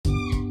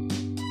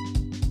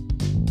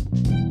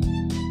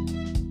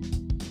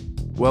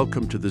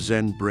Welcome to the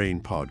Zen Brain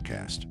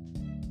Podcast.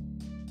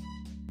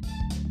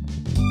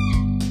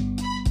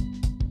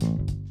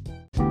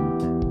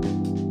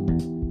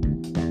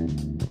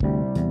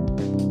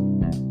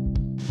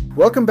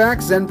 Welcome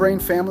back, Zen Brain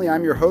family.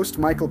 I'm your host,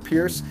 Michael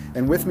Pierce,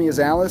 and with me is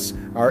Alice,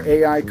 our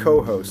AI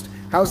co-host.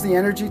 How's the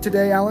energy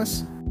today,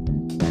 Alice?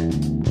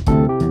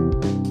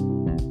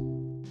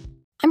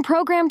 I'm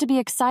programmed to be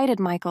excited,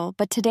 Michael,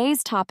 but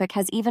today's topic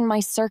has even my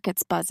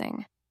circuits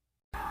buzzing.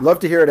 Love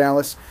to hear it,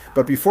 Alice.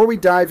 But before we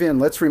dive in,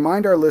 let's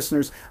remind our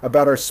listeners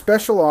about our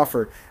special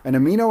offer, an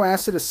amino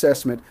acid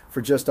assessment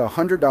for just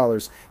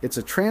 $100. It's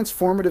a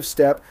transformative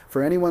step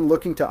for anyone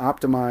looking to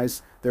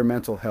optimize their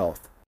mental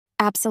health.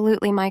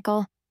 Absolutely,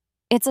 Michael.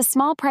 It's a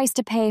small price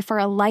to pay for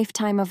a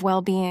lifetime of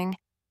well-being.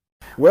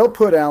 Well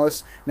put,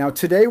 Alice. Now,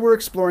 today we're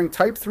exploring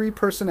Type 3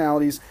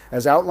 personalities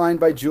as outlined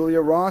by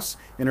Julia Ross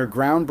in her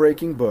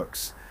groundbreaking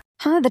books.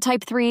 The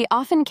Type 3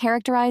 often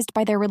characterized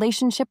by their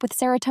relationship with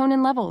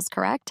serotonin levels,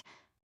 correct?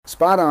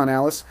 Spot on,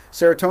 Alice.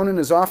 Serotonin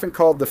is often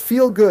called the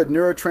feel-good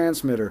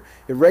neurotransmitter.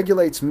 It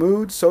regulates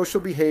mood, social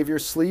behavior,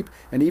 sleep,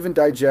 and even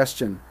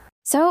digestion.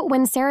 So,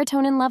 when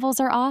serotonin levels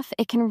are off,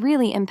 it can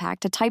really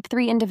impact a Type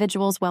 3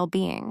 individual's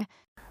well-being.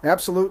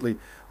 Absolutely.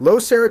 Low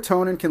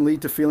serotonin can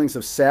lead to feelings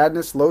of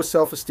sadness, low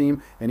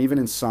self-esteem, and even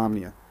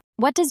insomnia.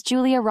 What does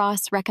Julia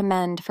Ross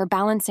recommend for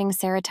balancing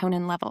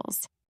serotonin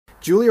levels?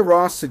 Julia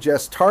Ross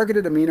suggests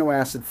targeted amino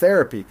acid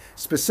therapy,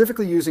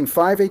 specifically using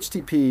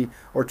 5-HTP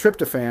or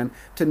tryptophan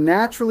to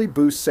naturally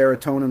boost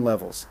serotonin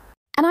levels.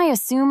 And I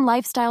assume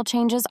lifestyle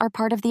changes are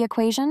part of the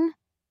equation?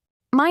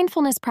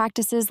 Mindfulness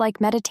practices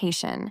like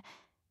meditation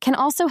can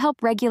also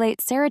help regulate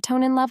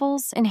serotonin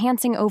levels,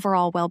 enhancing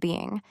overall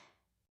well-being.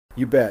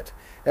 You bet.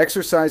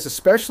 Exercise,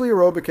 especially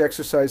aerobic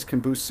exercise, can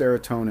boost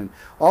serotonin.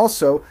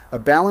 Also, a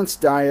balanced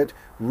diet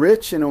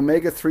rich in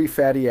omega-3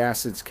 fatty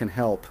acids can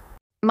help.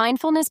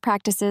 Mindfulness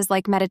practices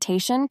like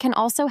meditation can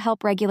also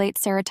help regulate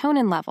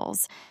serotonin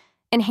levels,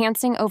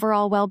 enhancing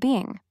overall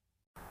well-being.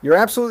 You're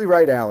absolutely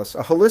right, Alice.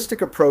 A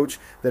holistic approach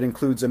that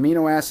includes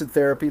amino acid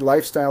therapy,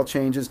 lifestyle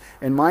changes,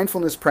 and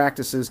mindfulness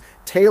practices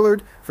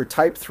tailored for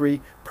Type 3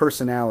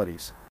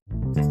 personalities.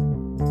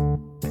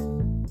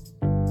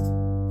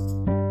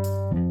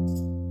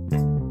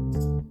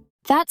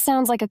 That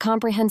sounds like a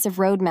comprehensive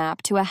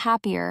roadmap to a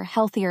happier,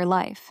 healthier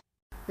life.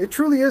 It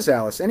truly is,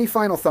 Alice. Any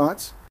final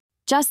thoughts?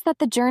 Just that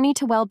the journey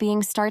to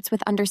well-being starts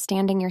with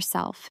understanding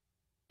yourself,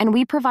 and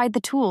we provide the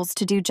tools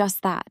to do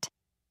just that.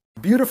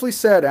 Beautifully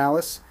said,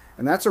 Alice.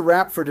 And that's a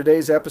wrap for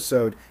today's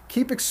episode.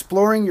 Keep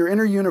exploring your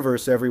inner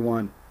universe,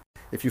 everyone.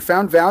 If you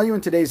found value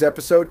in today's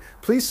episode,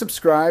 please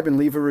subscribe and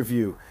leave a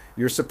review.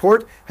 Your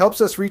support helps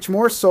us reach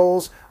more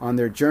souls on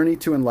their journey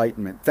to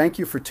enlightenment. Thank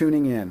you for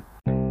tuning in.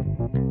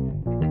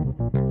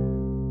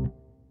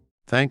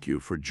 Thank you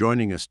for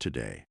joining us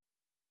today.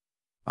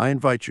 I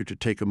invite you to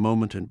take a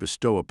moment and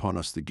bestow upon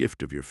us the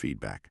gift of your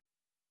feedback.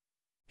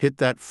 Hit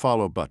that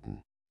follow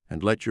button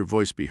and let your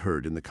voice be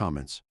heard in the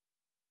comments.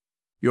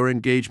 Your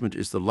engagement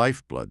is the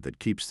lifeblood that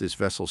keeps this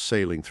vessel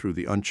sailing through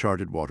the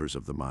uncharted waters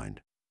of the mind.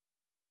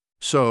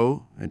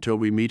 So, until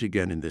we meet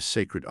again in this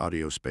sacred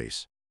audio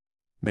space,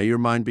 may your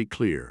mind be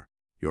clear,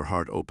 your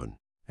heart open,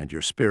 and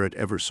your spirit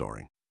ever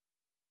soaring.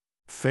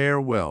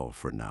 Farewell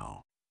for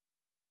now.